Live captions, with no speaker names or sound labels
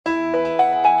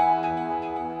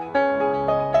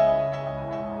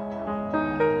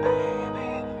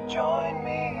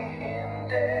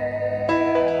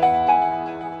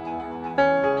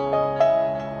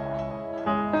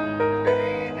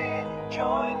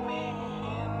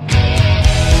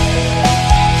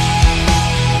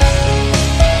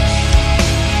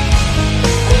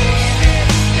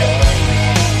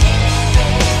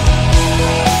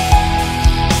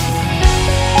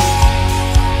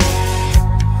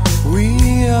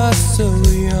so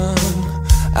young,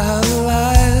 our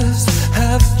lives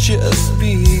have just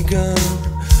begun,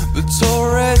 but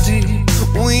already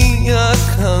we are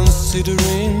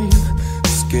considering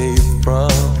escape from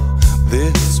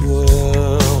this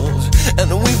world. And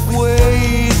we've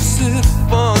waited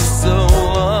for so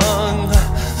long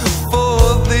for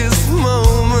this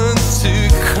moment to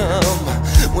come.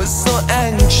 We're so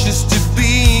anxious to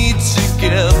be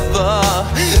together,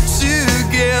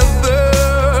 together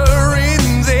in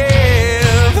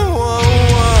death. Whoa,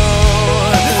 whoa.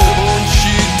 Won't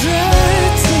you die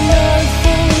tonight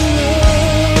for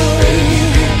love?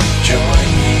 Baby, join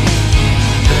me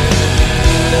there.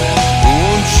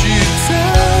 Won't you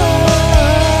die?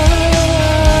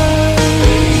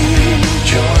 Baby,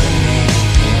 join me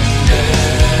there.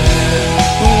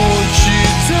 Won't you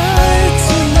die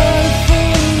tonight for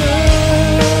love?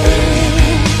 Baby,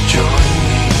 join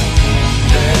me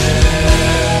there.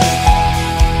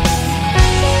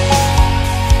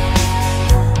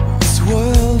 This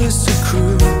world is a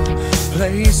cruel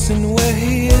place, and we're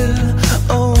here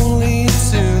only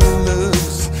to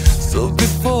lose. So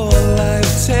before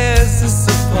life tears us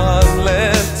apart,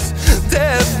 let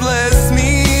death bless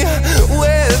me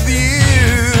with you.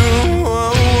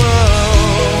 Whoa, whoa.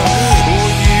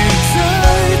 Will you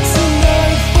die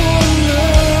tonight for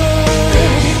love?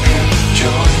 Baby,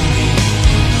 join me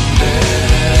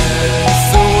there.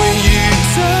 So will you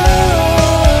die?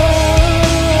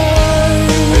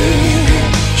 Baby,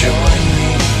 join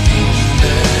me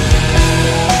there.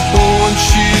 Won't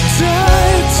you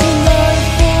die tonight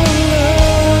for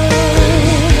love?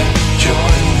 Baby,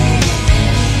 join me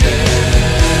there.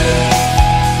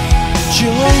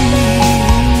 Join me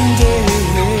there. Whoa.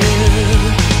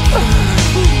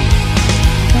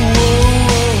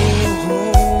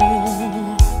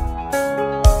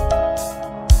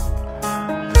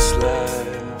 This life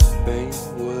ain't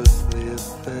worth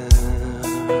living.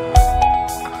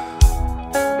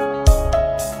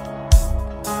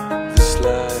 This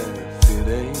life, it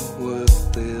ain't worth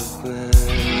living.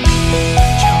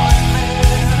 Join me,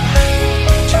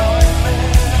 join me.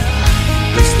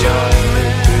 This life, it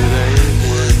ain't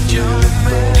worth living.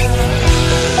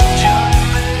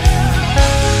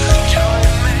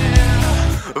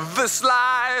 This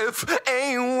life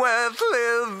ain't worth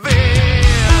living.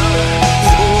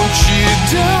 Won't you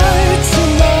die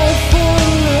tonight for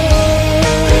love?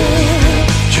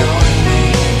 Join me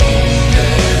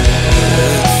there.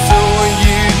 So will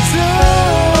you die?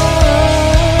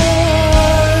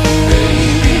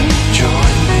 Baby,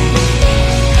 join me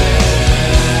there.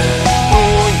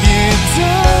 Won't you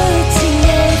die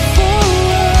tonight for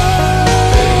love?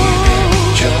 Baby,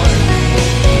 join me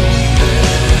there.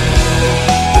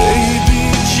 Baby,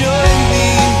 join me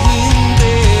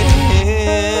there.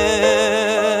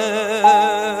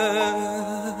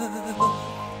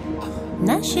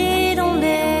 Nager dans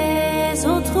les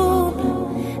eaux troubles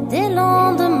des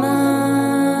lendemains,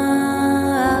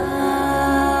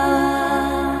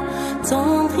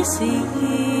 tendre ici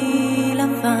la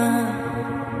fin,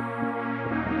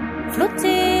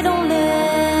 flotter dans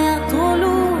l'air trop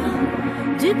lourd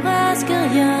du presque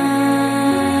rien,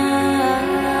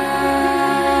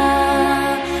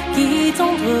 qui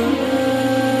tendre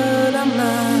la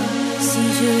main. Si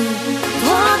je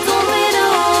dois tomber de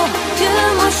haut, que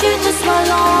ma chute soit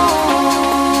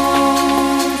lente,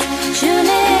 je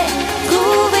n'ai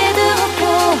trouvé de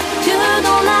repos que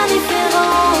dans la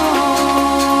différence.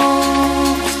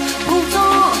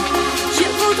 Pourtant, je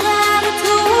voudrais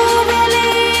retrouver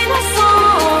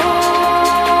l'innocence.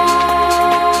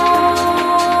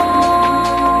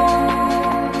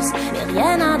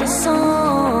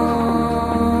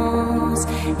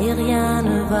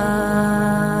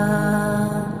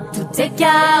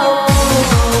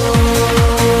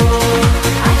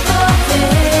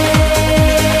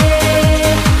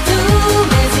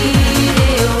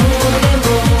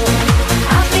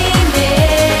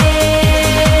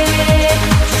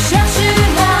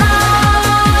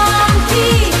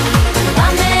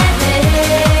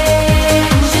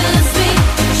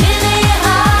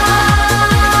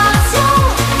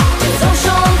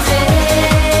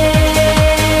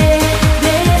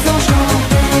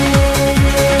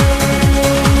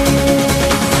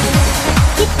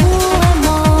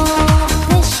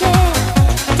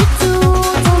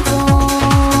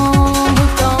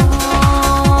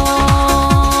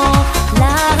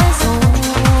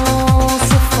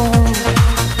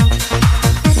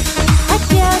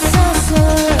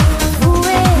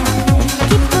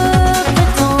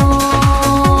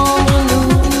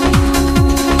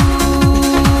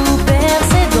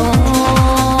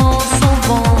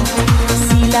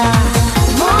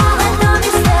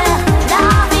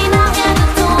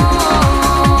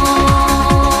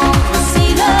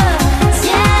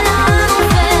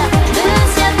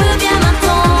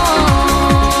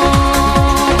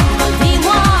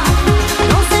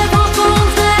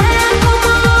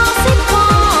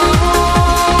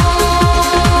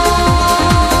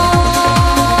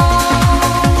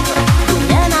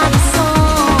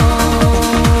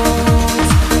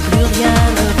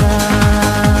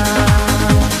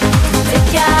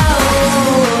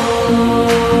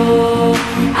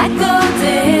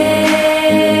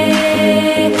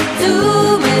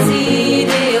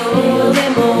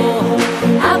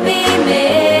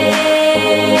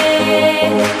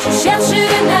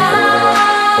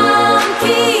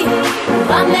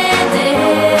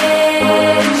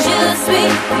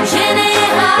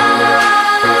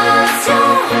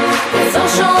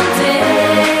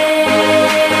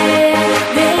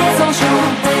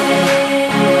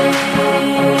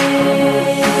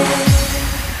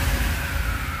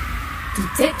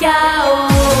 tout est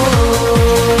chaos.